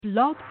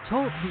Blog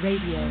Talk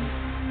Radio.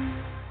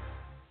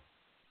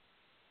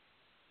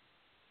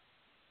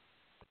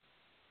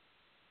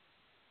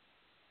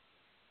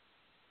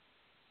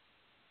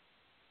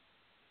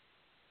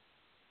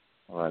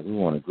 All right, we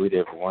want to greet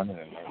everyone in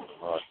the name of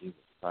the Lord Jesus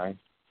Christ.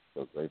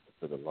 So grateful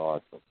to the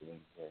Lord for being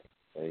here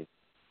today.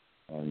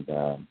 And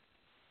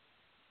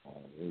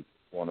we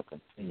want to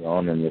continue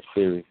on in this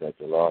series that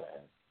the Lord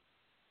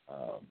has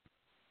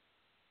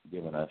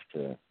given us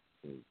to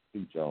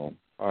teach on.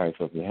 All right,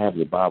 so if you have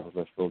your Bibles,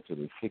 let's go to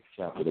the 6th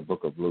chapter of the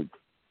book of Luke.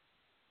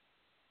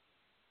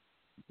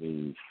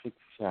 The 6th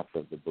chapter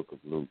of the book of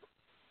Luke.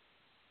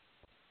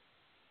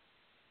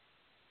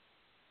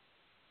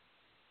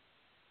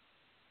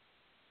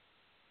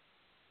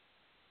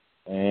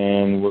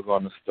 And we're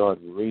going to start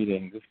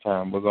reading. This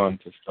time we're going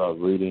to start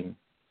reading.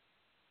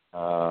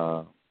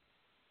 We're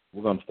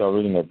going to start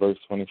reading at verse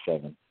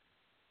 27.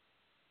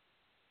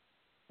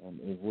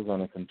 And we're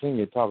going to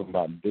continue talking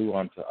about do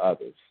unto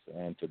others.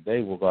 And today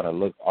we're going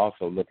to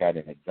also look at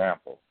an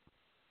example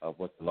of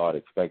what the Lord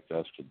expects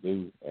us to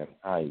do and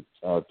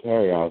how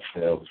carry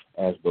ourselves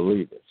as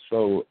believers.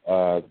 So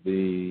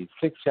the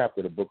 6th chapter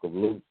of the book of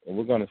Luke, and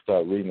we're going to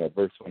start reading at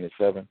verse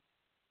 27.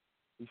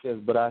 He says,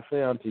 "But I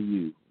say unto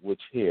you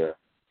which hear,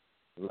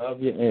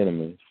 love your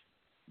enemies,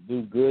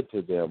 do good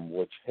to them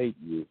which hate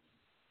you,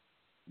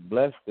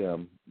 bless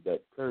them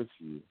that curse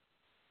you,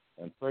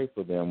 and pray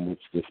for them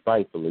which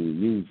despitefully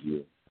use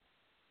you.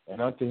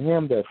 And unto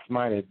him that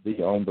smiteth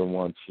thee on the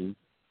one cheek,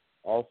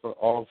 offer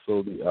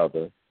also the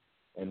other.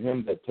 And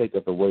him that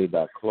taketh away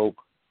thy cloak,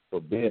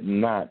 forbid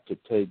not to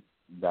take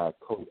thy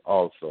coat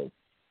also."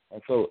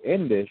 And so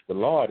in this, the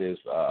Lord is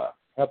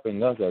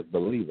helping us as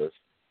believers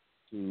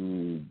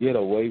to get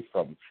away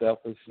from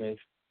selfishness,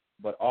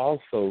 but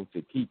also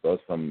to keep us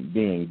from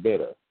being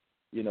bitter.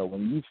 You know,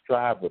 when you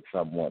strive with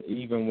someone,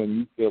 even when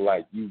you feel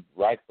like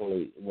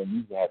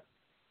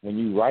when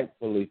you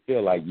rightfully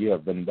feel like you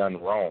have been done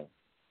wrong,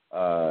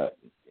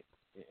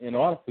 in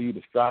order for you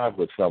to strive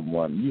with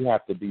someone, you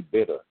have to be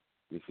bitter.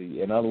 You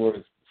see, in other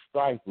words,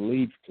 strife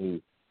leads to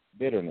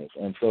bitterness,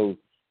 and so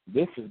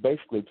this is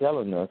basically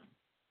telling us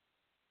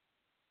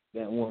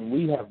that when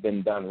we have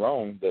been done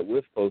wrong, that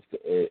we're supposed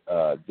to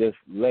just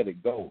let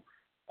it go,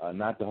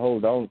 not to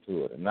hold on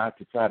to it, and not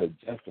to try to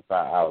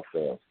justify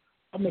ourselves.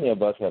 How many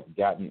of us have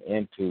gotten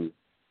into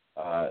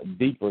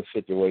deeper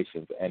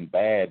situations and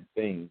bad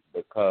things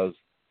because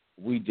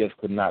we just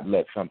could not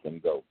let something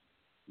go?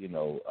 You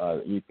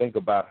know, you think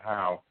about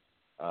how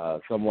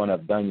someone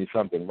have done you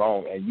something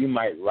wrong, and you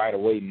might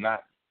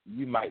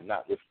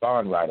not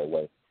respond right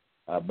away.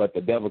 But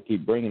the devil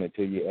keep bringing it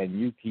to you, and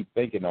you keep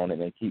thinking on it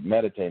and keep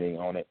meditating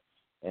on it.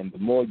 And the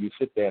more you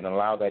sit there and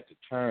allow that to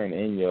turn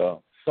in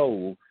your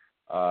soul,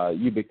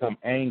 you become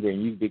angry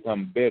and you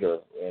become bitter.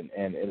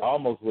 And it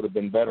almost would have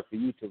been better for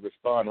you to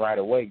respond right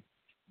away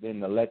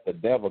than to let the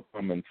devil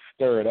come and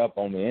stir it up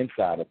on the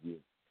inside of you.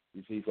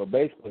 You see, so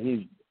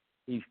basically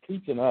he's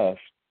teaching us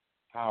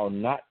how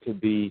not to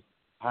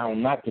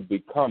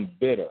become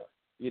bitter,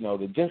 you know,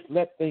 to just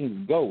let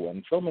things go.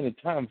 And so many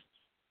times,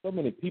 so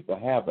many people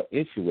have an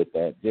issue with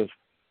that, just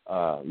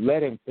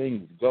letting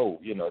things go,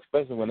 you know,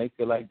 especially when they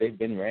feel like they've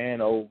been ran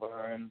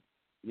over and,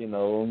 you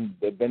know,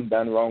 they've been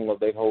done wrong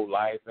of their whole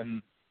life,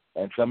 and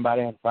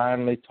somebody has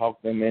finally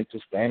talked them into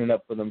standing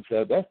up for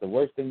themselves. That's the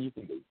worst thing you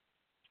can do,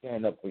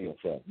 stand up for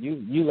yourself.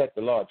 You let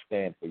the Lord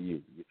stand for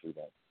you. You see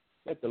that?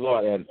 Let the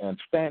Lord and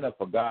stand up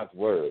for God's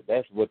word.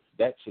 That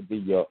should be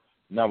your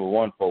number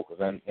one focus,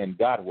 and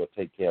God will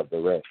take care of the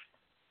rest.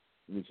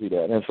 You see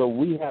that? And so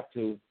we have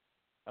to,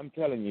 I'm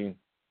telling you,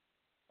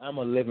 I'm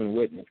a living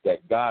witness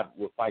that God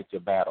will fight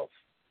your battles.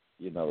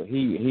 You know,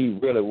 He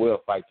really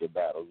will fight your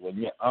battles. When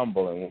you're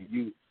humble and when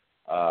you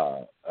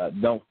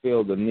don't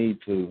feel the need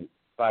to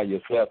fight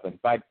yourself and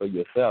fight for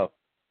yourself,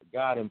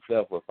 God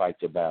Himself will fight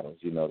your battles.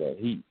 You know that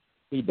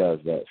He does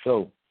that.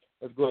 So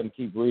let's go ahead and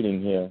keep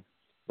reading here.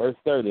 Verse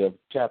 30 of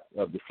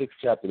the 6th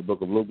chapter of the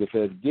book of Luke, it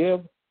says,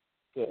 "Give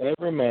to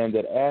every man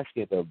that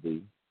asketh of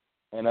thee,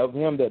 and of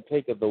him that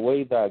taketh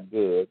away thy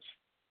goods,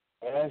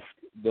 ask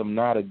them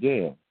not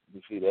again."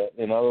 You see that?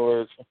 In other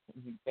words,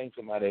 you think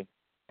somebody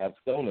have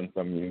stolen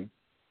from you,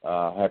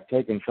 have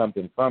taken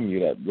something from you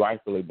that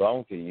rightfully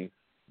belongs to you,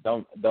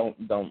 don't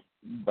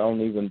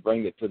even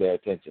bring it to their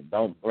attention.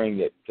 Don't bring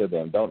it to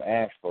them. Don't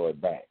ask for it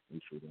back.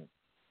 You see that?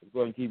 Let's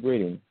go ahead and keep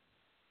reading.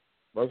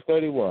 Verse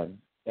 31,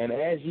 "And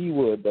as ye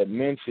would that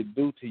men should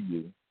do to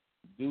you,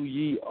 do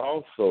ye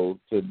also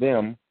to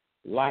them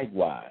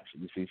likewise."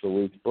 You see, so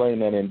we explain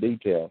that in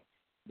detail,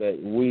 that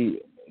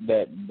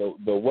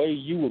the way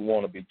you would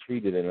want to be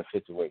treated in a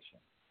situation,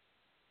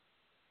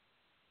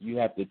 you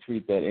have to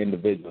treat that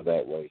individual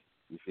that way.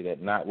 You see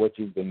that? Not what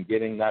you've been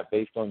getting, not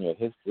based on your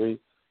history,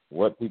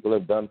 what people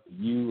have done for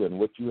you and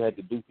what you had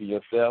to do for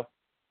yourself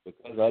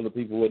because other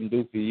people wouldn't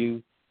do for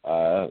you.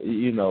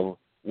 You know,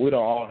 we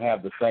don't all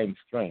have the same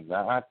strength.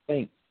 Now, I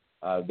think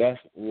that's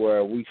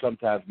where we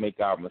sometimes make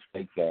our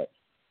mistakes at,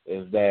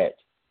 is that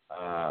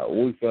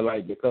we feel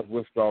like because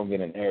we're strong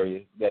in an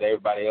area that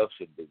everybody else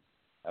should be.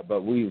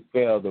 but we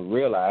failed to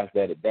realize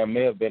that there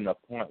may have been a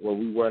point where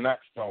we were not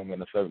strong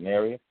in a certain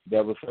area.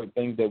 There were certain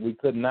things that we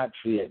could not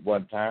see at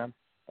one time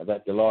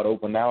that the Lord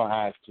opened our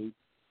eyes to.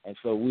 And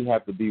so we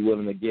have to be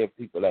willing to give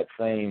people that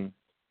same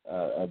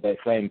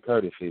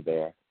courtesy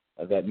there,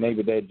 that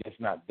maybe they're just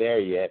not there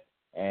yet,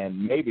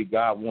 and maybe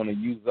God want to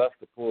use us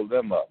to pull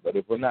them up. But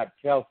if we're not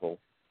careful,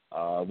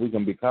 we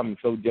can become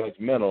so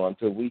judgmental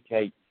until we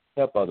can't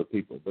help other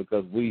people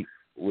because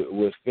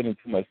we're spending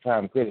too much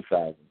time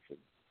criticizing.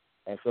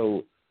 And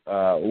so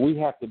we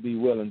have to be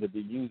willing to be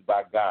used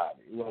by God.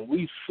 When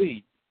we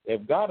see,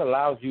 if God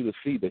allows you to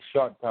see the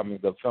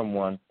shortcomings of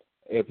someone,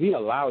 if he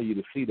allows you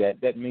to see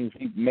that, that means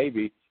he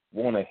maybe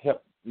want to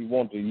help. He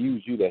want to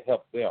use you to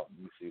help them.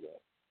 You see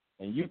that,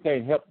 and you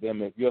can't help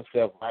them if you're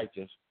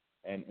self-righteous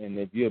and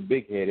if you're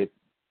big-headed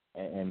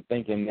and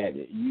thinking that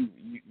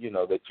you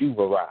know that you've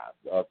arrived,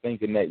 or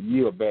thinking that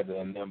you're better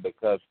than them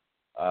because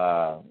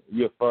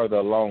you're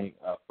further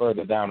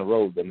down the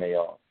road than they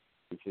are.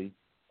 You see,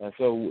 and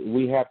so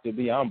we have to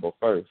be humble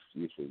first.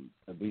 You see,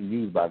 to be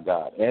used by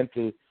God and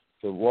to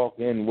walk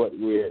in what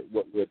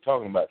we're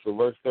talking about. So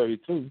verse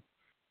 32.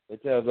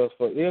 It tells us,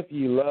 for if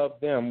ye love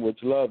them which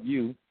love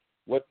you,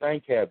 what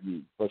thank have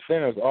ye? For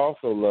sinners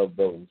also love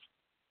those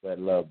that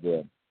love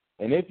them.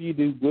 And if ye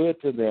do good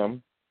to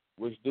them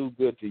which do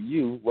good to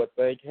you, what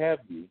thank have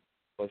ye?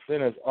 For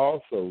sinners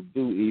also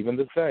do even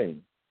the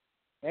same.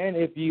 And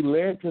if ye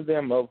lend to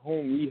them of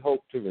whom ye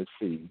hope to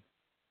receive,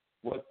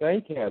 what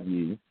thank have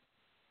ye?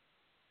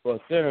 For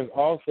sinners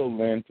also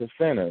lend to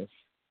sinners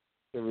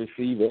to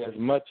receive as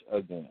much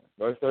again.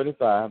 Verse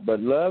 35,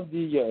 but love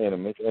ye your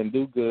enemies, and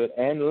do good,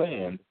 and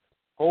lend,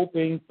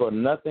 hoping for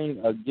nothing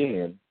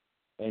again,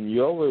 and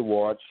your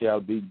reward shall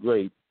be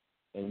great,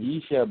 and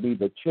ye shall be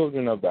the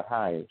children of the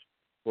highest,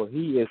 for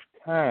he is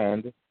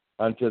kind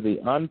unto the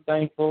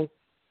unthankful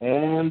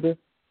and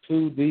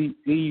to the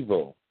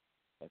evil.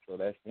 And so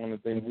that's one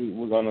of the things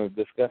we're going to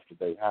discuss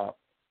today,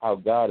 how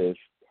God is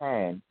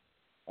kind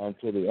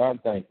unto the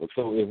unthankful.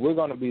 So if we're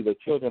going to be the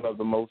children of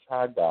the Most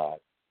High God,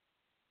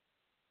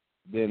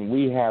 then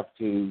we have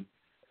to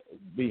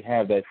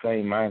have that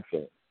same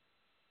mindset,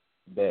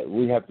 that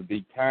we have to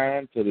be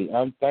kind to the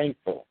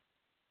unthankful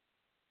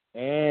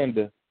and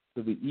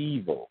to the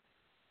evil.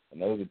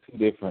 And those are two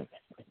different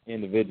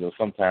individuals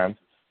sometimes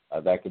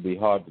that could be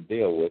hard to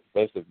deal with,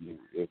 especially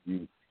if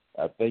you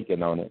are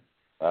thinking on it.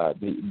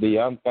 The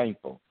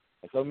unthankful.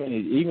 And so many,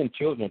 even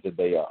children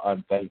today are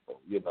unthankful,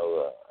 you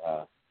know,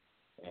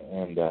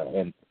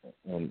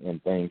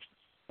 and things.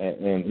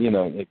 And you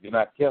know, if you're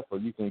not careful,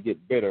 you can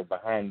get bitter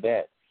behind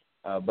that.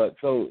 But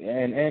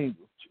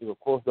of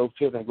course, those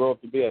children grow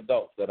up to be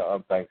adults that are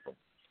unthankful.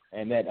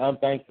 And that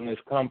unthankfulness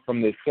comes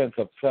from this sense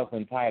of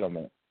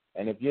self-entitlement.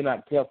 And if you're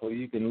not careful,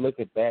 you can look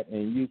at that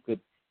and you could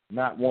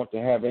not want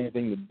to have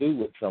anything to do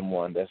with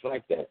someone that's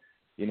like that.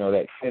 You know,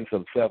 that sense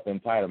of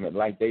self-entitlement,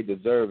 like they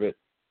deserve it,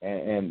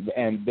 and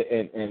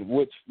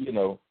which, you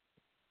know,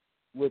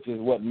 which is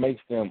what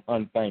makes them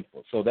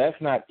unthankful. So that's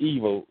not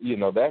evil. You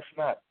know, that's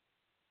not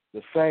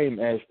the same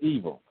as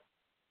evil.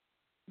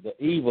 The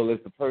evil is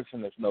the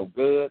person that's no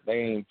good.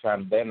 They're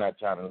not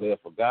trying to live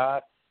for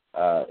God.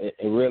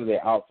 Really,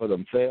 they're out for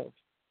themselves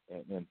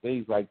and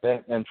things like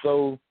that. And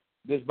so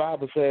this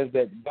Bible says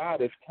that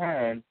God is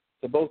kind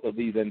to both of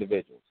these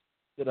individuals,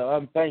 to the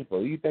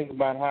unthankful. You think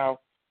about how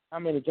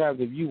many times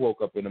have you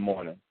woke up in the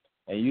morning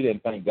and you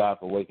didn't thank God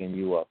for waking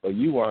you up, or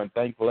you weren't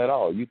thankful at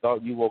all. You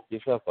thought you woke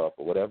yourself up,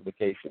 or whatever the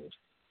case is.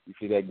 You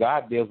see that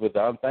God deals with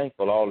the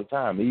unthankful all the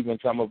time, even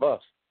some of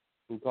us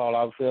who call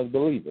ourselves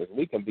believers.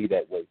 We can be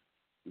that way,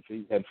 you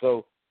see. And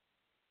so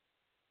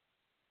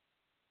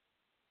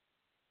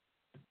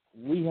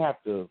we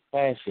have to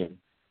fashion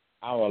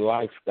our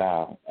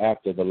lifestyle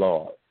after the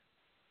Lord.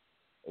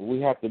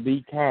 We have to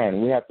be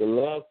kind. We have to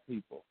love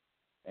people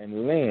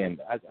and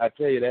lend. I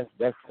tell you,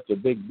 that's such a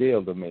big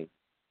deal to me.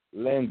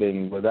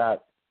 Lending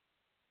without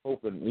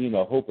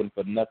hoping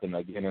for nothing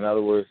again. In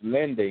other words,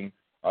 lending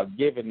or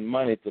giving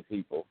money to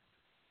people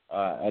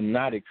and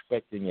not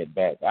expecting it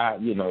back.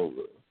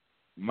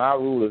 My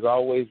rule is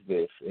always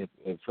this: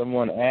 if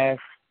someone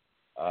asks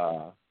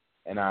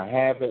and I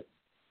have it,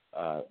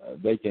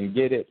 they can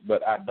get it,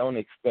 but I don't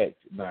expect.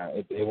 Now,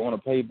 if they want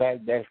to pay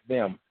back, that's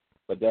them,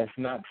 but that's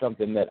not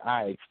something that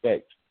I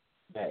expect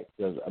back,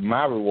 because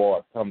my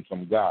reward comes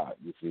from God.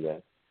 You see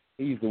that?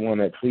 He's the one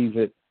that sees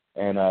it,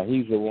 and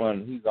he's the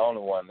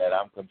only one that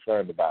I'm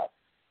concerned about,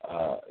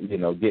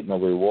 getting a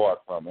reward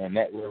from. And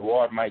that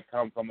reward might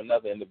come from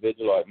another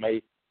individual, or it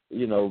may,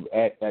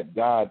 at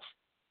God's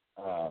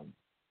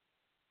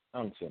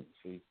function,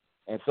 see.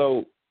 And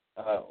so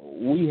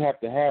we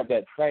have to have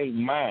that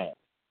same mind.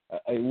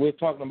 We're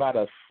talking about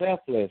a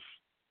selfless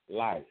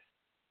life.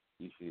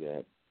 You see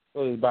that?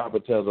 So the Bible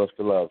tells us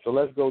to love. So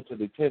let's go to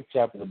the 10th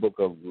chapter of the book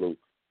of Luke.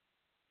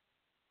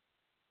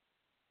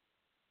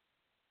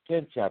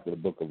 10th chapter of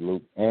the book of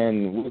Luke.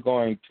 And we're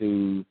going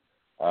to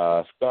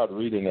start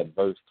reading at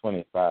verse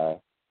 25.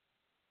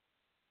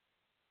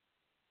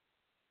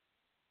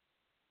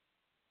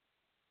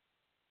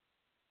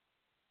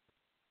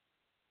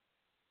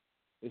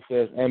 It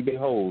says, and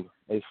behold,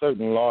 a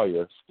certain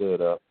lawyer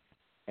stood up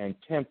and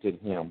tempted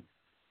him,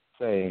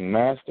 saying,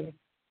 Master,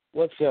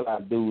 what shall I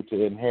do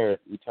to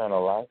inherit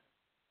eternal life?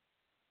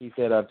 He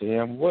said unto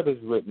him, what is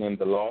written in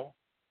the law?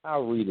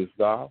 How readest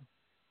thou?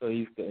 So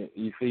you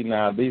see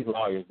now, these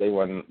lawyers, they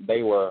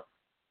were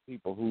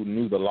people who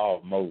knew the law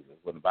of Moses.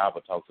 When the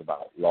Bible talks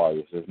about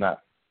lawyers, it's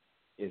not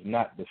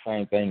the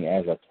same thing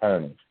as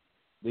attorneys.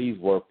 These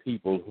were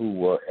people who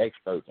were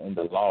experts in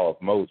the law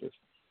of Moses.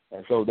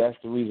 And so that's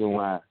the reason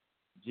why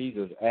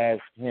Jesus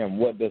asked him,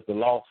 what does the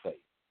law say?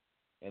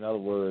 In other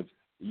words,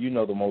 you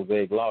know the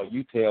Mosaic law,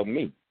 you tell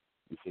me,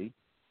 you see.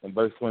 In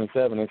verse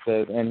 27 it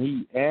says, and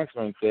he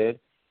answering said,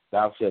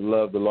 thou shalt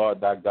love the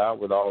Lord thy God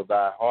with all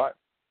thy heart,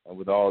 and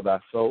with all thy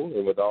soul,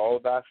 and with all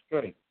thy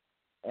strength,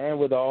 and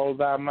with all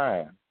thy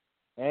mind,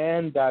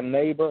 and thy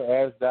neighbor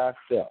as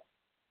thyself.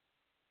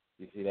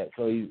 You see that?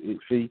 So you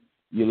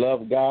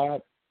love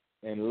God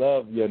and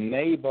love your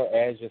neighbor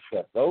as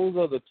yourself. Those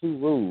are the two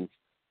rules.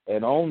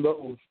 And on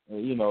those,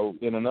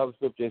 in another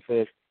scripture it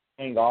says,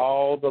 hang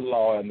all the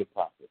law and the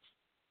prophets.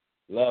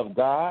 Love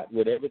God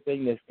with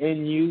everything that's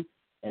in you,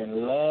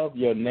 and love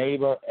your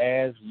neighbor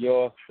as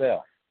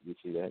yourself. You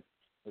see that?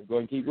 Let's go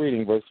and keep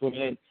reading. Verse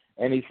 28.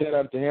 And he said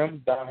unto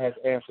him, thou hast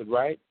answered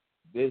right,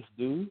 this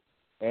do,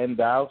 and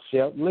thou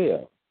shalt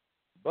live.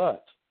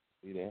 But,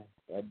 see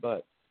that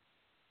but,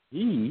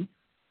 he,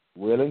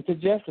 willing to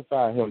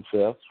justify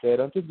himself, said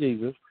unto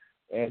Jesus,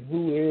 and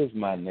who is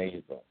my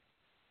neighbor?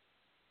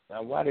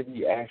 Now, why did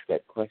he ask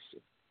that question?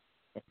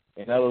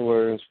 In other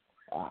words,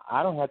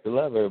 I don't have to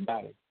love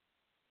everybody.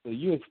 So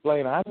you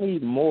explain, I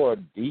need more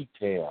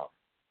detail.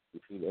 You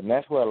see, and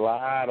that's where a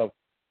lot of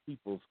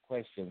people's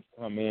questions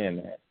come in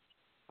at.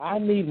 I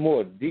need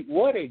more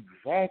what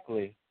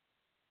exactly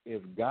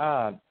is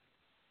God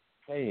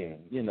saying?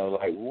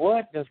 Like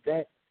what does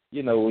that,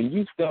 when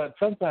you start,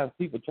 sometimes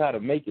people try to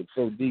make it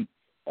so deep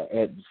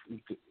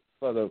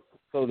so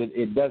that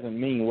it doesn't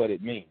mean what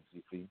it means,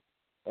 you see.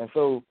 And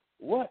so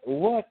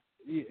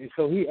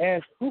so he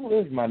asked, who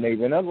is my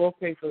neighbor? And I go,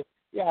 okay, so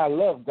yeah, I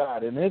love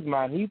God. In his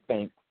mind, he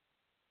thinks,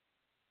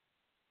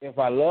 if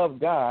I love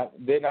God,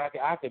 then I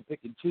can pick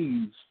and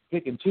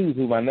choose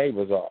who my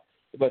neighbors are.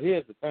 But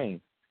here's the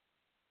thing.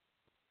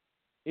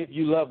 If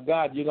you love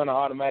God, you're going to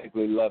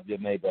automatically love your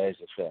neighbor as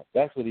yourself.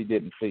 That's what he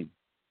didn't see.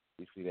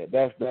 You see that?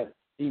 That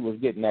he was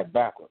getting that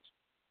backwards.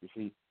 You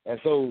see? And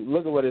so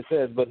look at what it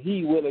says, but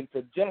he willing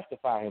to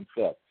justify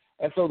himself.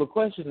 And so the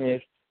question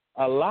is,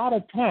 a lot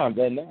of times,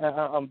 and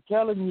I'm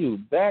telling you,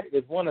 that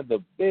is one of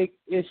the big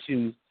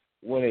issues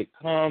when it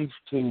comes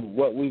to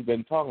what we've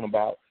been talking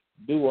about,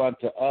 do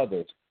unto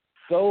others.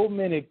 So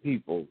many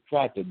people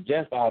try to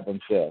justify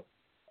themselves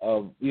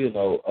of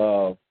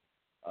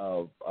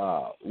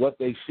what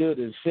they should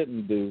and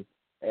shouldn't do.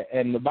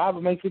 And the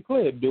Bible makes it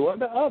clear, do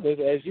unto others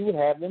as you would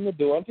have them to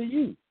do unto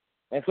you.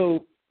 And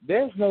so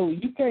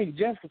you can't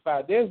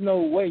justify, there's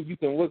no way you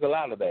can wiggle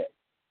out of that.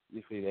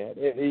 You see that?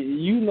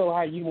 You know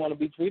how you want to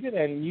be treated,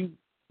 and you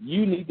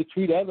need to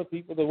treat other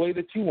people the way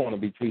that you want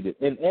to be treated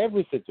in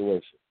every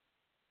situation.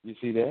 You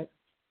see that?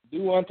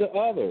 Do unto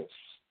others.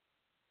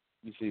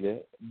 You see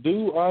that?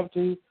 Do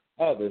unto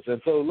others.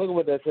 And so look at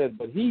what that says.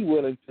 But he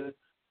willing to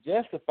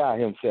justify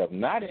himself,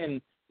 not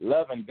in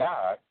loving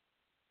God,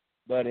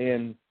 but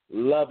in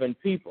loving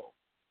people.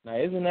 Now,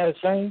 isn't that a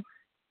shame?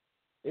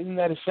 Isn't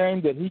that a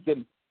shame that he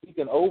could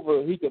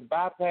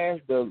bypass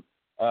the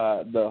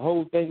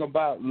whole thing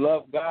about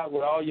love God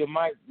with all your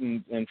might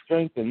and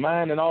strength and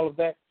mind and all of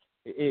that?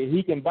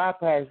 He can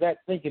bypass that,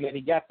 thinking that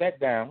he got that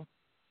down,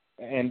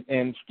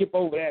 and skip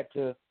over that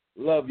to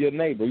love your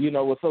neighbor.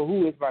 So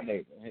who is my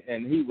neighbor?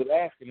 And he was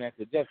asking that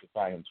to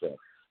justify himself.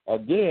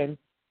 Again,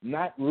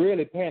 not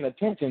really paying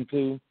attention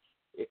to,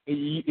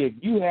 if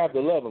you have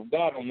the love of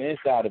God on the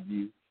inside of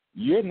you,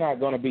 you're not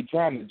going to be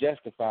trying to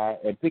justify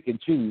and pick and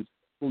choose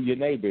who your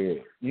neighbor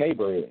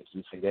is.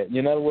 You see that?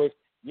 In other words,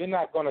 you're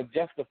not going to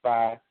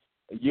justify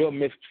your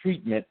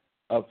mistreatment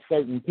of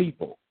certain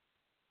people.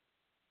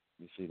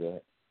 You see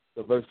that?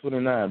 So verse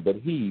 29, but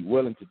he,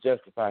 willing to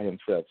justify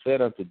himself,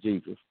 said unto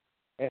Jesus,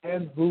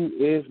 and who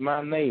is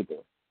my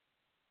neighbor?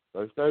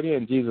 Verse 30,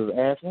 and Jesus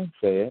answering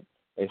said,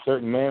 a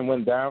certain man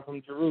went down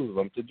from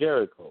Jerusalem to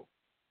Jericho,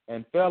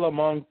 and fell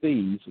among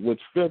thieves, which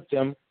stripped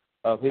him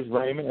of his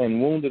raiment,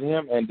 and wounded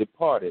him, and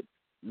departed,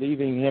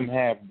 leaving him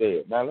half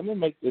dead. Now, let me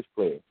make this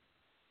clear.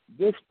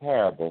 This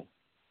parable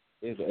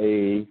is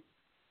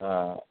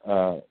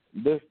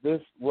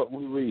this what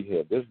we read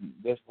here.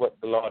 This what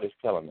the Lord is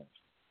telling us.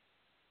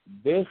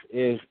 This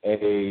is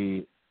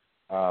a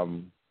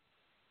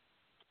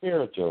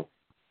spiritual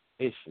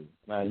issue.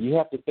 Now, you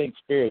have to think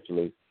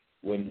spiritually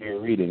when you're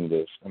reading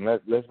this. And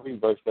let's read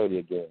verse 30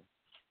 again.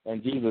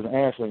 And Jesus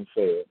answering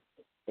said,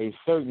 a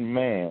certain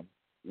man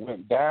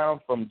went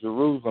down from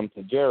Jerusalem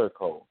to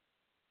Jericho,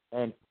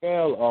 and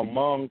fell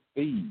among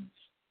thieves,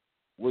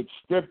 which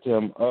stripped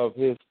him of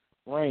his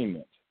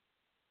raiment.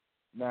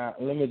 Now,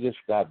 let me just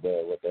stop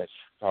there what that's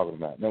talking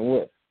about.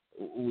 Now,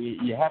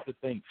 you have to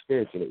think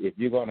spiritually if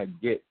you're going to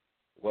get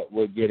what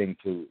we're getting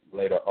to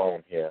later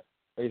on here.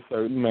 a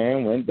certain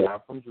man went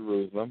down from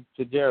Jerusalem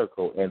to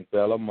Jericho and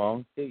fell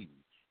among thieves.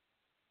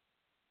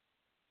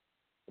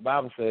 The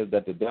Bible says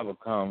that the devil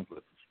comes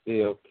to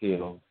steal,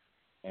 kill,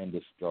 and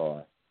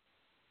destroy.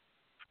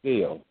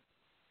 Steal.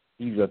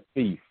 He's a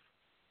thief.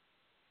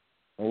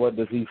 And what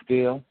does he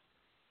steal?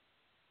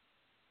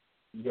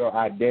 Your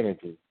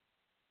identity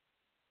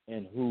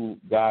and who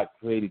God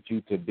created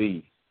you to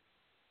be.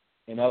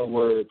 In other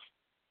words,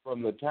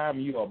 from the time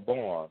you are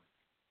born,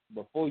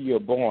 before you're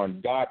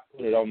born, God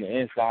put it on the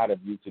inside of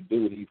you to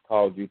do what he's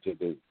called you to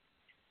do.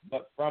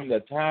 But from the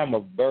time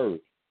of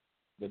birth,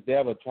 the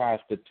devil tries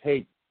to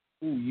take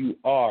who you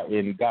are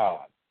in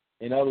God.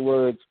 In other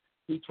words,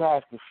 he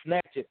tries to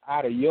snatch it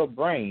out of your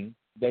brain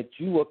that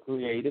you were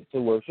created to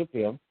worship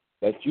him,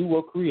 that you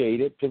were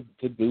created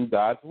to do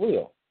God's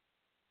will.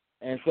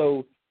 And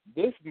so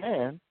this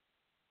man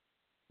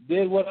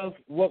did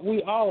what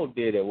we all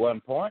did at one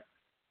point.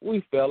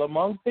 We fell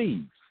among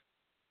thieves.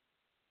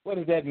 What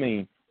does that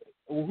mean?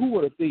 Who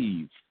were the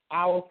thieves?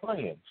 Our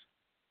friends,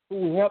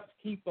 who helped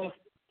to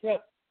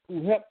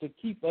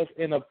keep us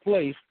in a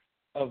place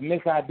of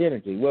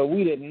misidentity where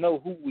we didn't know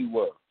who we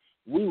were.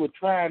 We were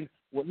trying.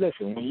 Well,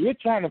 listen, when you're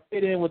trying to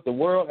fit in with the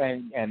world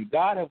and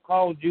God have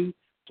called you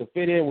to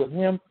fit in with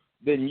him,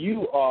 then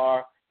you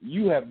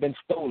have been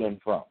stolen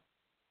from.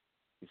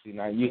 You see,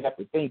 now you have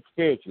to think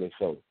spiritually.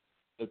 So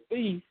the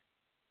thief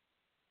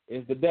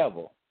is the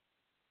devil,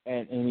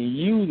 and he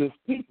uses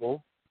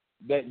people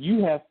that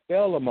you have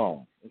fell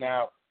among.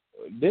 Now,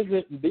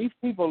 these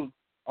people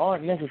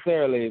aren't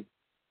necessarily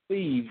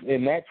thieves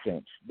in that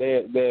sense.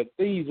 They're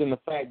thieves in the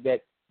fact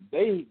that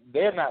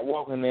they're not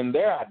walking in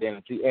their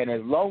identity, and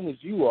as long as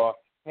you are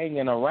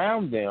hanging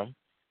around them,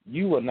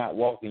 you are not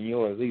walking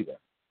yours either.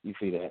 You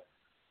see that?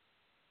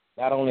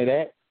 Not only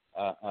that,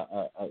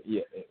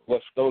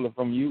 what's stolen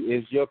from you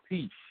is your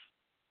peace,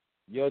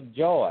 your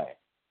joy.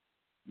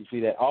 You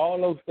see that?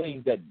 All those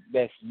things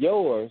that's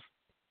yours,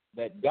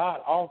 that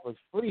God offers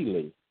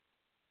freely,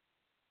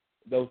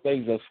 those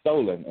things are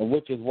stolen, and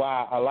which is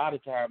why a lot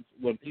of times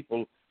when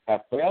people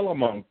have fell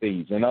among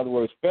thieves, in other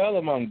words, fell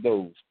among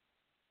those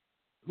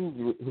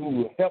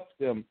who helps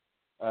them,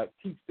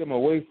 keeps them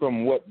away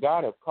from what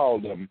God has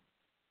called them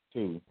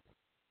to,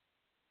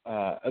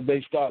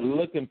 they start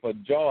looking for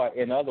joy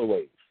in other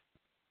ways.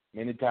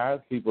 Many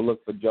times people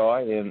look for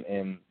joy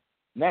in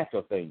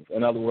natural things.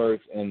 In other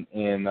words, in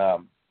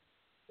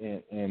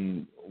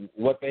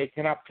what they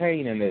can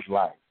obtain in this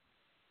life.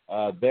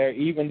 They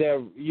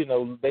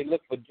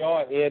look for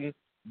joy in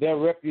their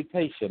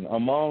reputation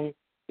among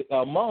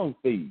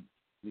thieves.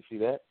 You see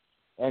that?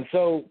 And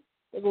so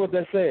look at what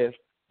that says.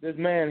 This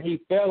man, he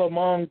fell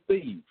among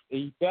thieves.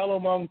 He fell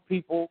among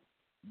people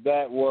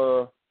that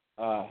were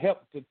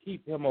helped to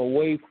keep him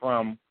away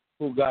from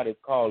who God has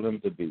called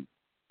him to be,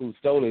 who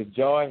stole his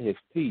joy, his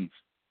peace,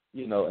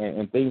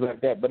 and things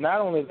like that. But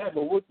not only that,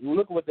 but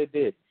look at what they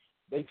did.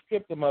 They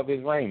stripped him of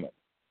his raiment.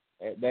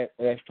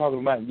 That's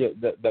talking about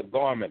the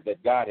garment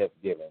that God has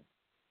given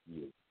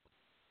you.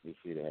 You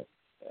see that?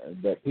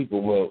 That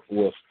people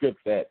will strip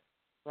that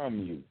from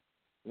you.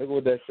 Look at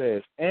what that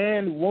says.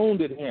 And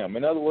wounded him.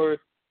 In other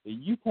words,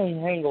 you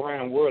can't hang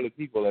around worldly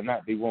people and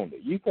not be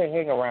wounded. You can't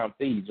hang around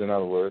thieves, in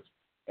other words,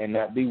 and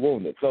not be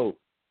wounded. So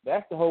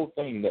that's the whole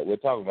thing that we're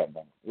talking about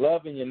now.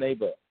 Loving your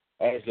neighbor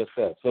as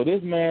yourself. So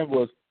this man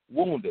was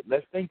wounded.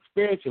 Let's think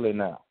spiritually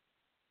now.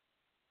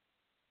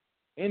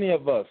 Any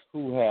of us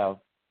who have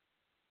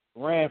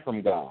ran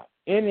from God,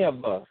 any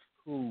of us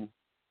who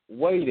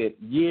waited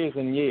years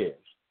and years,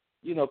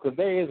 because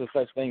there is a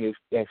such thing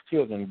as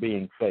children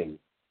being saved,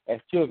 as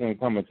children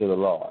coming to the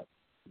Lord.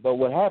 But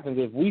what happens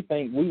is we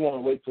think we want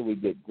to wait till we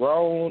get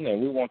grown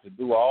and we want to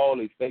do all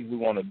these things we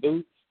want to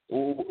do.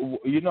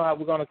 You know how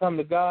we're going to come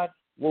to God?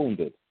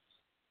 Wounded.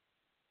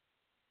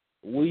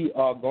 We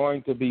are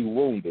going to be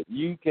wounded.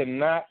 You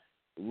cannot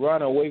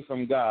run away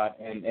from God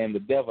and the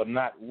devil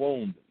not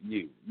wound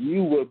you.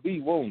 You will be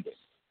wounded.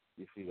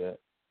 You see that?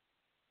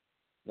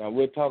 Now,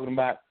 we're talking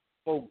about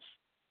folks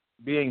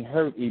being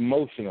hurt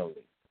emotionally.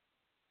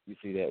 You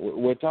see that?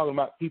 We're talking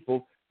about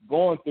people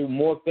going through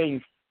more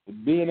things,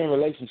 being in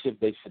relationships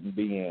they shouldn't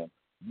be in,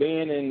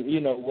 being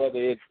in, whether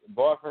it's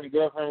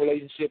boyfriend-girlfriend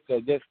relationships or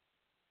just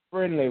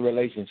friendly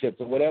relationships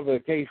or whatever the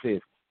case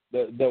is.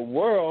 The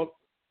world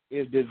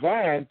is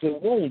designed to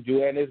wound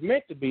you, and it's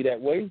meant to be that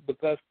way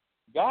because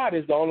God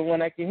is the only one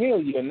that can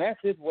heal you, and that's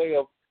his way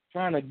of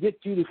trying to get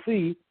you to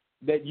see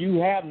that you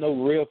have no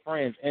real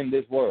friends in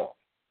this world.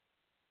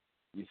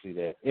 You see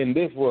that? In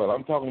this world.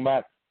 I'm talking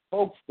about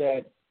folks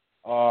that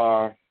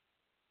are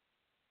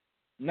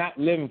not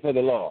living for the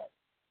Lord,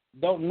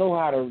 don't know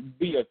how to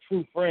be a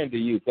true friend to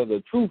you, because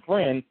a true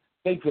friend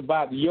thinks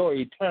about your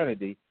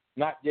eternity,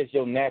 not just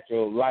your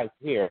natural life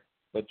here,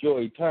 but your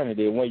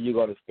eternity and where you're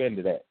going to spend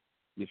it at.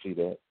 You see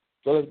that?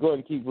 So let's go ahead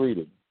and keep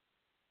reading.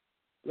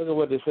 Look at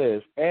what it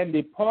says. And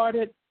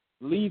departed,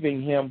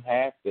 leaving him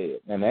half dead.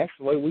 And that's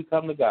the way we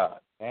come to God,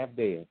 half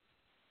dead.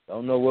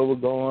 Don't know where we're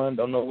going,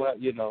 don't know what,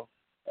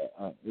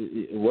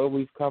 where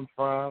we've come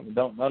from,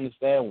 don't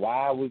understand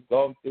why we've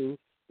gone through,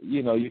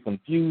 you're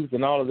confused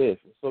and all of this.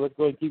 So let's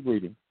go ahead and keep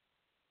reading.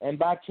 And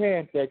by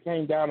chance there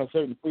came down a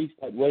certain priest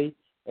that way,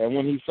 and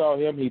when he saw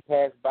him, he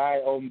passed by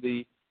on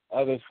the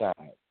other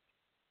side.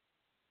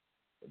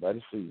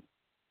 Everybody see.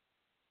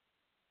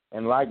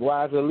 And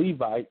likewise a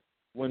Levite,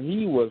 when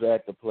he was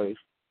at the place,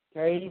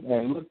 came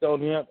and looked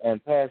on him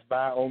and passed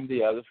by on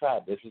the other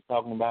side. This is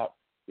talking about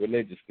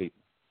religious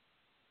people.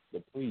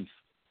 The priest,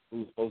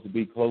 who's supposed to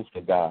be close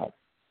to God.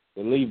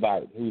 The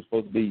Levite, who's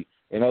supposed to be,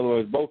 in other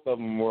words, both of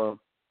them were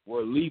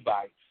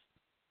Levites,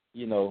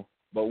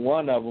 but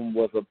one of them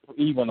was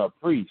even a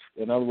priest.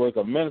 In other words,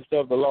 a minister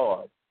of the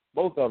Lord.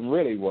 Both of them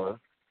really were.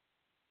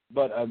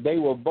 But they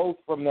were both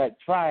from that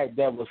tribe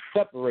that was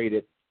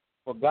separated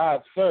for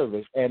God's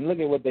service. And look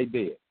at what they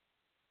did.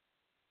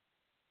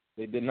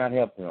 They did not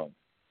help him.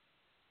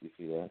 You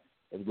see that?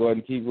 Let's go ahead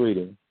and keep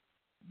reading.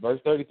 Verse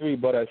 33,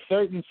 but a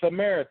certain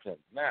Samaritan.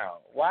 Now,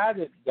 why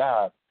did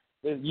God,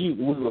 we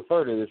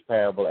refer to this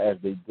parable as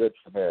the Good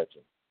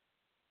Samaritan.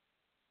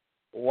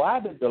 Why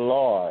did the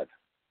Lord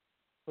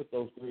put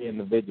those three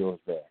individuals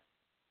there?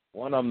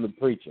 One of them the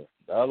preacher,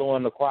 the other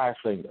one the choir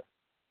singer.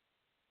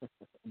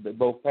 They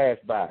both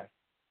passed by.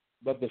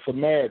 But the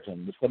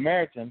Samaritan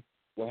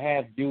were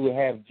half Jew,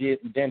 half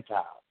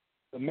Gentile.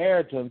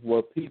 Samaritans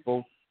were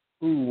people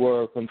who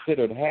were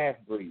considered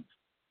half-breeds,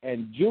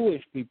 and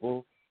Jewish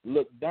people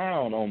looked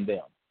down on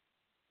them.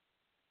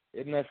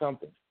 Isn't that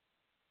something?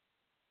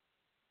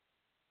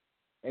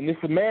 And the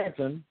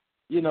Samaritan,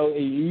 you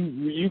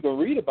can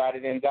read about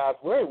it in God's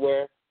word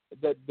where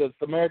the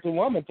Samaritan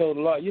woman told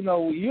the Lord,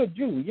 you're a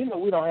Jew.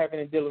 We don't have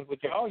any dealings with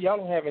y'all. Y'all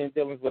don't have any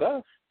dealings with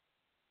us.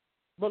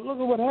 But look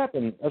at what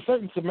happened. A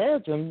certain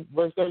Samaritan,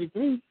 verse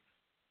 33,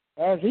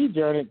 as he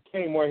journeyed,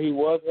 came where he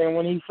was, and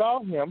when he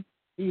saw him,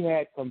 he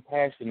had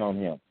compassion on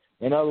him.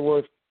 In other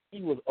words,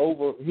 he was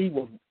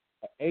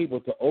able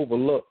to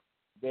overlook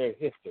their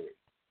history.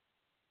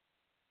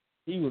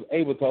 He was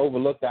able to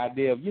overlook the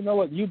idea of, you know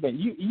what,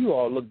 you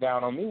all look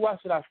down on me. Why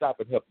should I stop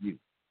and help you?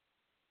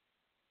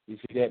 You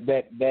see,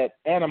 that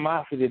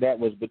animosity that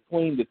was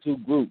between the two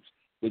groups,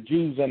 the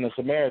Jews and the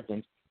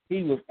Samaritans,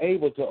 he was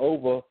able to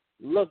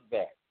overlook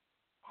that.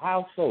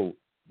 How so?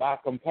 By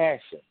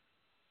compassion.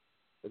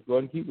 Let's go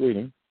ahead and keep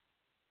reading.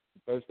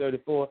 Verse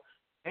 34,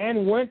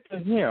 and went to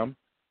him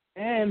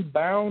and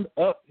bound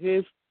up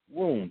his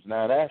wounds.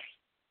 Now let's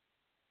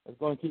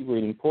go and keep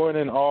reading. Poured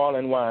in oil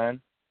and wine,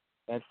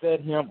 and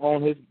set him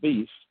on his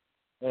beast,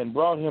 and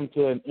brought him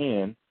to an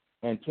inn,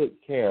 and took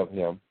care of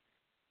him.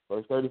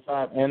 Verse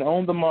 35, and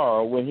on the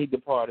morrow when he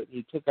departed,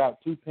 he took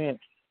out 2 pence,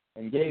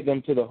 and gave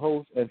them to the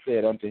host, and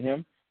said unto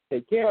him,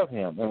 take care of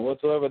him, and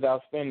whatsoever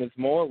thou spendest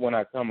more, when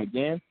I come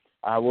again,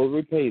 I will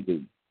repay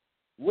thee.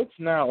 Which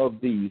now of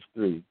these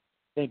three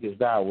thinkest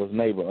thou was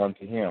neighbor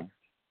unto him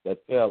that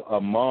fell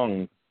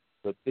among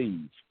the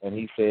thieves? And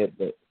he said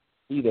that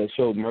he that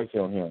showed mercy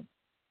on him.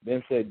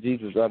 Then said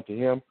Jesus unto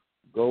him,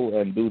 go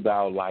and do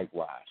thou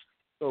likewise.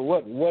 So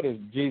what is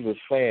Jesus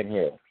saying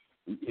here?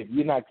 If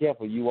you're not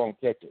careful, you won't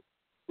catch it.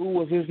 Who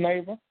was his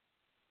neighbor?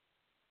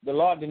 The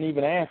Lord didn't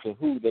even answer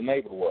who the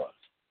neighbor was.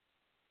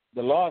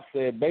 The Lord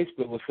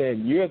was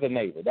saying, you're the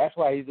neighbor. That's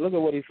why look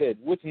at what he said.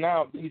 Which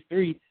now of these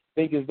three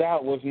thinkest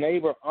thou was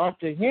neighbor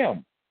unto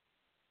him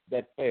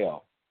that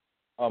fell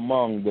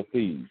among the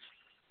thieves?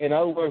 In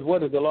other words,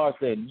 what is the Lord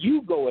saying?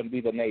 You go and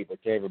be the neighbor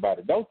to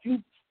everybody. Don't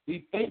you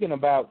be thinking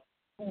about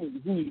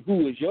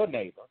who is your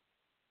neighbor.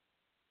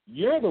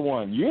 You're the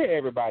one. You're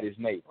everybody's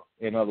neighbor,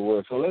 in other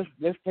words. So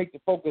let's take the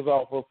focus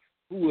off of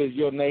who is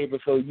your neighbor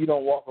so you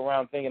don't walk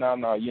around thinking, oh,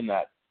 no, you're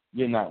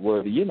not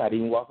worthy. You're not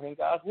even walking in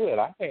God's will.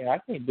 I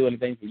can't do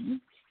anything for you.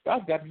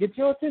 God's got to get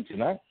your attention,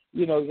 right?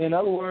 In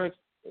other words,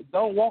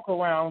 don't walk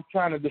around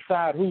trying to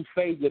decide who's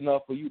saved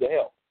enough for you to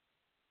help.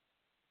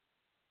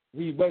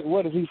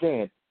 What is he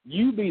saying?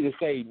 You be the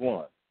saved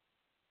one.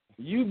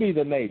 You be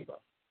the neighbor.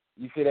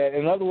 You see that?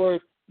 In other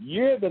words,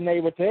 you're the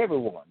neighbor to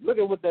everyone. Look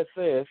at what that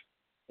says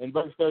in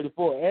verse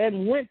 34.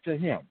 And went to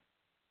him.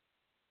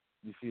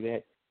 You see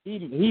that?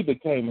 He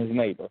became his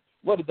neighbor.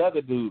 What did the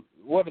other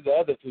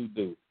two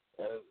do?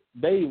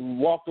 They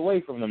walked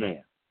away from the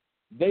man.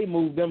 They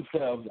moved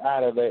themselves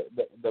out of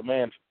the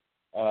man's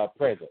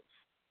presence.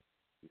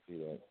 You see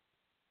that?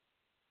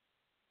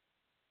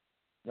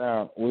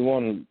 Now, we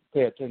want to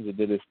pay attention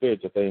to this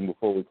spiritual thing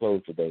before we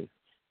close today.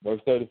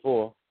 Verse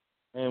 34,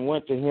 and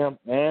went to him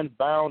and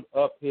bound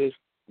up his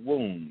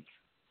wounds.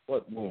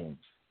 What wounds?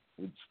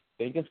 We're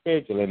thinking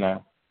spiritually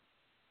now.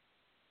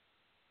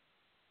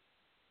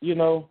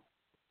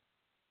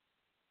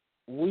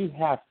 We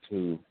have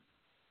to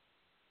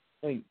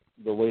think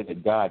the way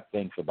that God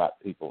thinks about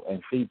people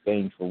and see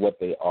things for what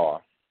they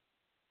are.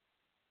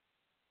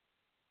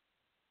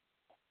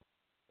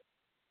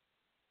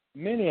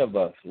 Many of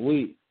us,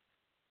 we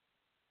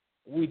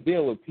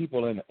deal with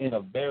people in a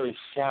very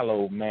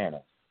shallow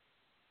manner.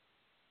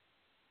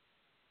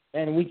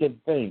 And we can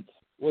think,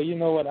 well, you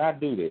know what, I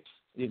do this.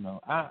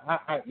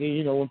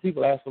 When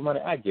people ask for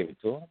money, I give it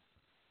to them.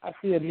 I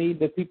see a need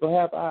that people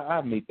have,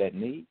 I meet that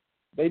need.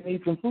 They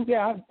need some food,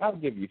 yeah, I'll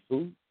give you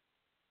food.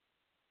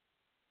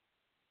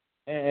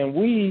 And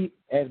we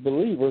as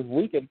believers,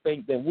 we can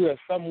think that we are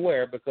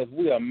somewhere because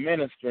we are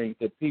ministering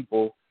to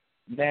people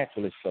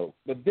naturally so.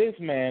 But this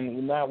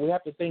man, now we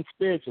have to think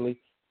spiritually,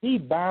 he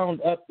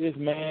bound up this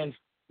man's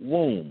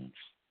wounds.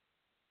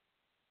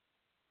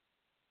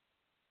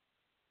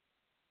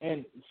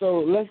 And so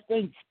let's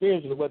think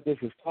spiritually what this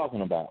is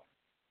talking about.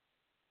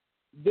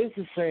 This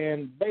is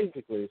saying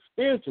basically,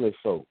 spiritually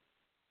so,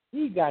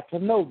 he got to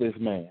know this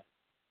man.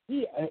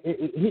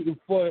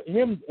 For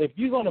him, if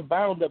you're going to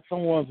bound up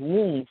someone's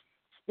wounds,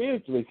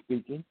 spiritually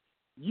speaking,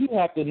 you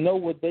have to know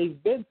what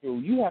they've been through.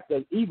 You have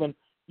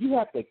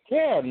to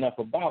care enough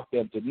about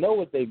them to know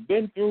what they've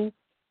been through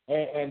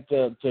and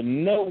to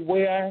know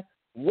where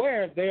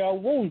they are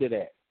wounded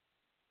at.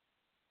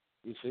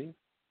 You see?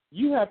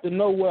 You have to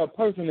know where a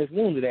person is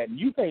wounded at.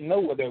 You can't know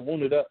where they're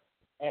wounded up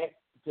at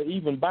to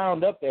even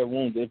bound up their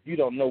wounds if you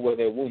don't know where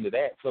they're wounded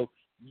at. So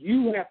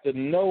you have to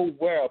know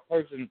where a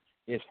person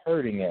is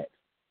hurting at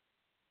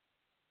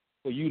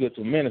for you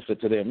to minister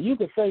to them. You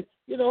could say,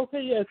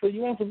 okay, yeah, so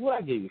you want some food,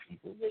 I give you some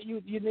food. Yeah,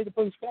 you need a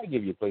place to stay, I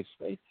give you a place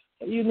to stay.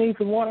 You need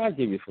some water, I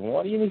give you some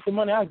water. You need some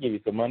money, I'll give you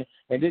some money.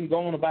 And then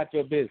go on about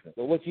your business.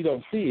 But what you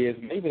don't see is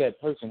maybe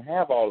that person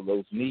have all of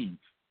those needs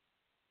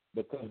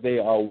because they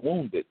are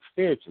wounded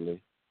spiritually,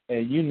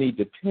 and you need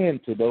to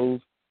tend to those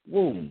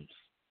wounds.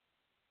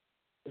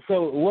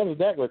 So what does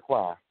that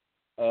require?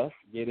 Us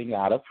getting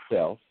out of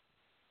self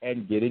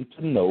and getting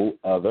to know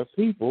other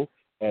people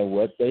and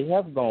what they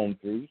have gone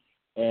through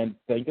and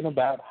thinking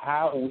about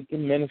how we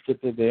can minister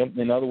to them.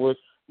 In other words,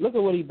 look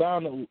at what he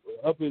bound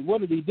up with.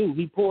 What did he do?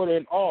 He poured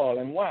in oil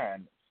and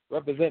wine,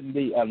 representing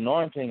the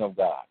anointing of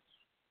God.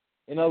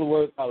 In other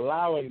words,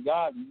 allowing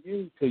God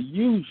to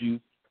use you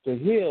to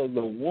heal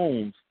the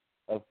wounds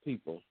of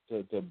people,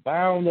 to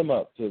bound them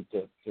up, to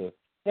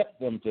help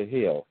them to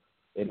heal,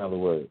 in other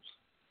words.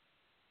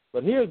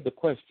 But here's the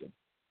question.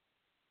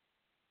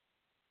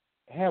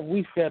 Have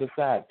we set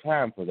aside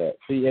time for that?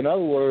 See, in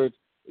other words,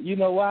 you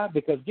know why?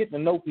 Because getting to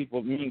know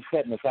people means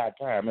setting aside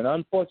time. And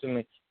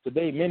unfortunately,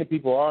 today many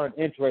people aren't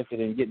interested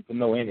in getting to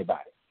know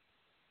anybody.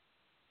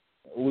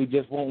 We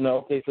just won't know,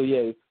 okay, so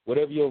yeah,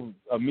 whatever your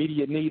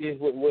immediate need is,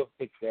 we'll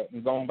fix that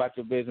and go on about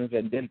your business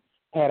and then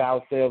pat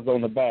ourselves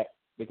on the back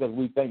because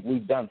we think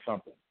we've done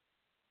something.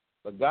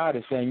 But God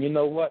is saying, you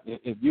know what?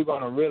 If you're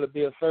going to really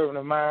be a servant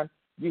of mine,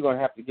 you're going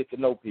to have to get to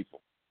know people.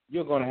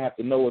 You're going to have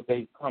to know what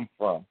they've come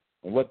from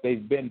and what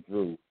they've been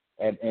through,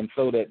 and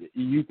so that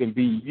you can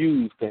be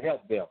used to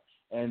help them.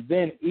 And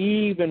then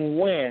even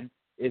when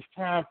it's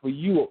time for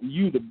you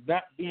to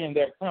not be in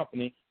their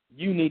company,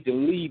 you need to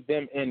leave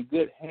them in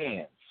good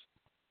hands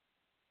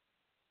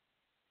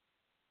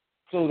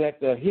so that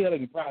the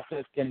healing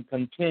process can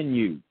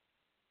continue.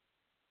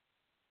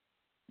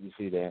 You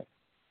see that?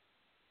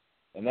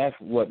 And that's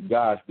what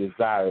God's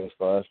desire is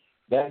for us.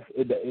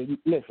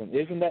 Listen,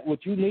 isn't that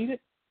what you needed?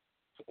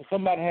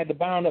 Somebody had to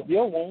bound up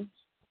your wounds.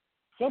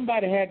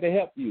 Somebody had to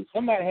help you.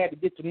 Somebody had to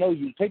get to know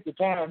you, take the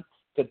time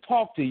to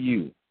talk to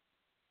you.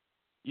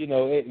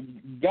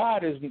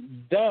 God is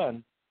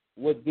done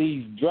with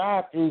these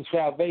drive-through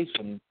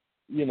salvation,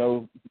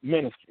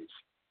 ministries.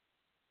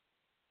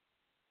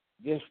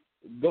 Just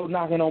go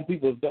knocking on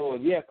people's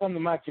doors. Yeah, come to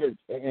my church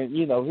and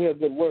hear a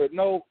good word.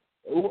 No,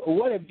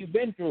 what have you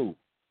been through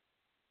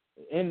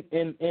in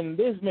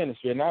this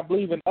ministry? And I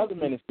believe in other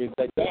ministries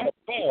that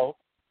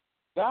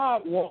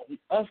God wants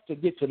us to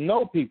get to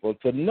know people,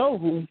 to know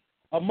who's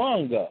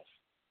among us.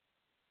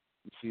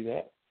 You see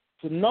that?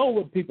 To know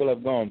what people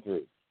have gone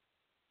through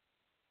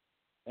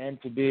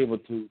and to be able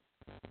to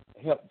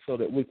help so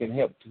that we can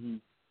help to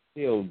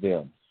heal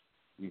them.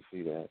 You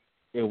see that?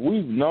 If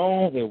we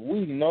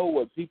know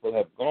what people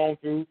have gone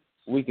through,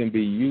 we can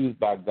be used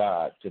by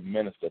God to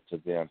minister to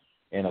them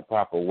in a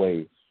proper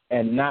way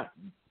and not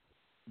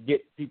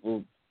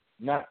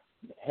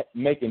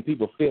making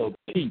people feel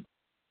cheap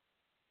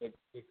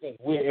because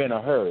we're in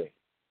a hurry.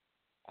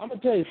 I'm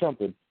going to tell you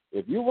something.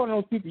 If you're one of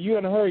those people, you're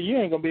in a hurry, you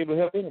ain't going to be able to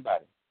help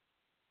anybody.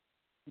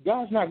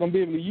 God's not going to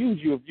be able to use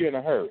you if you're in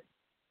a hurry.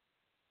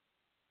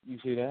 You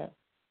see that?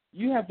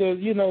 You have to,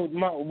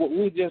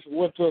 we just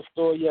went to a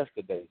store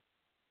yesterday,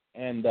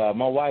 and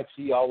my wife,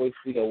 she always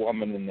see a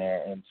woman in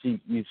there, and she's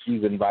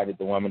invited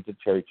the woman to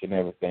church and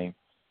everything.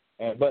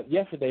 But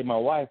yesterday, my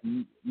wife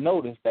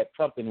noticed that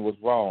something was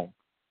wrong.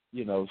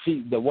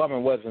 The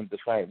woman wasn't the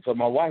same. So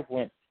my wife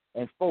went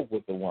and spoke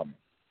with the woman,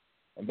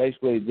 and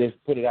basically just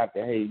put it out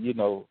there, hey, you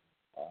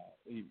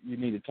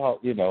need to talk,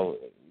 you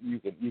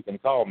can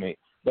call me.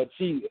 But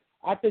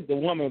I think the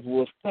woman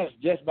was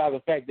touched just by the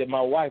fact that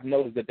my wife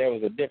noticed that there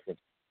was a difference.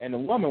 And the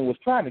woman was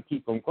trying to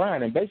keep from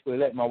crying and basically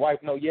let my wife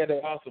know, yeah,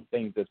 there are some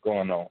things that's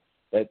going on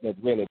that's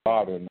really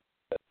bothering me.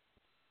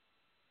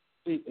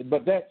 See,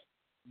 but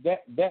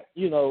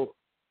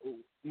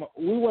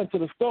we went to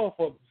the store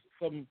for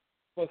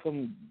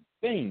some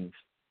things,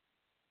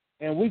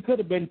 and we could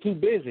have been too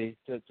busy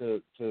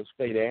to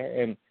stay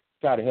there and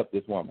try to help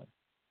this woman.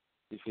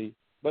 You see,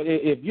 but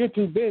if you're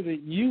too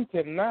busy, you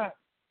cannot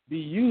be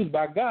used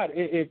by God.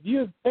 If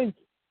you think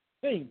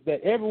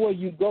that everywhere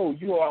you go,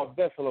 you are a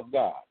vessel of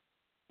God.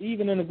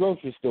 Even in the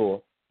grocery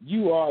store,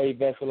 you are a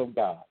vessel of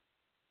God.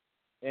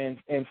 And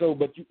so,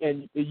 but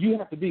you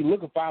have to be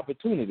looking for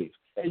opportunities.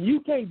 And you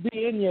can't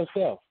be in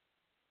yourself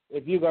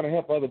if you're going to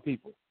help other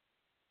people.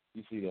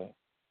 You see that?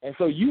 And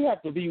so you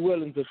have to be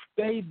willing to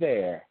stay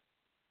there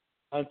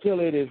until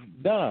it is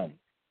done.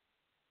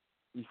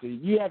 You see,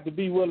 you have to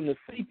be willing to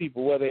see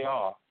people where they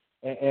are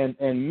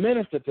and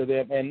minister to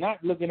them, and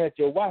not looking at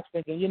your watch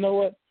thinking, you know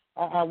what,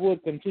 I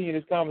would continue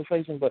this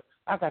conversation, but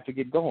I got to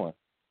get going.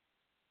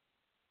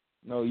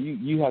 No,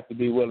 you have to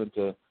be willing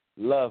to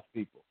love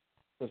people,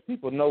 because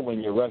people know when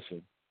you're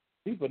rushing.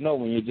 People know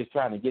when you're just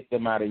trying to get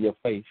them out of your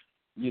face,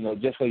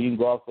 just so you can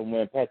go off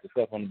somewhere and pat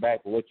yourself on the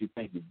back for what you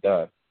think you've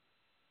done.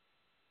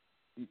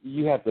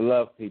 You have to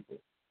love people.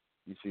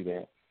 You see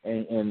that?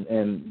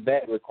 And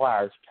that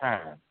requires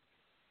time.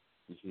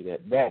 You see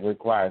that? That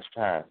requires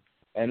time.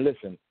 And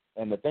listen,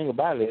 and the thing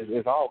about it is,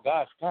 it's all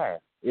God's time.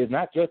 It's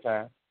not your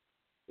time.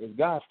 It's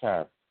God's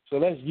time. So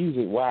let's use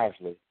it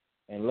wisely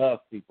and love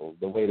people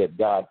the way that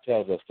God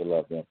tells us to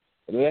love them.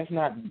 But let's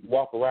not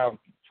walk around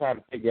trying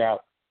to figure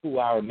out who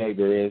our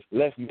neighbor is.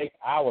 Let's make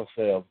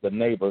ourselves the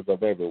neighbors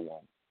of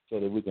everyone so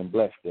that we can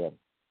bless them.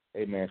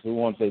 Amen. So we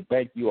want to say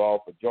thank you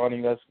all for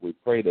joining us. We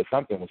pray that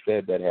something was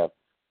said that have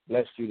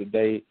blessed you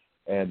today,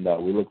 and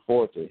we look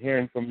forward to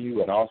hearing from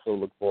you, and also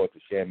look forward to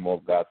sharing more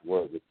of God's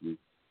word with you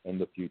in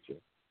the future.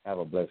 Have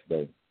a blessed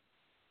day.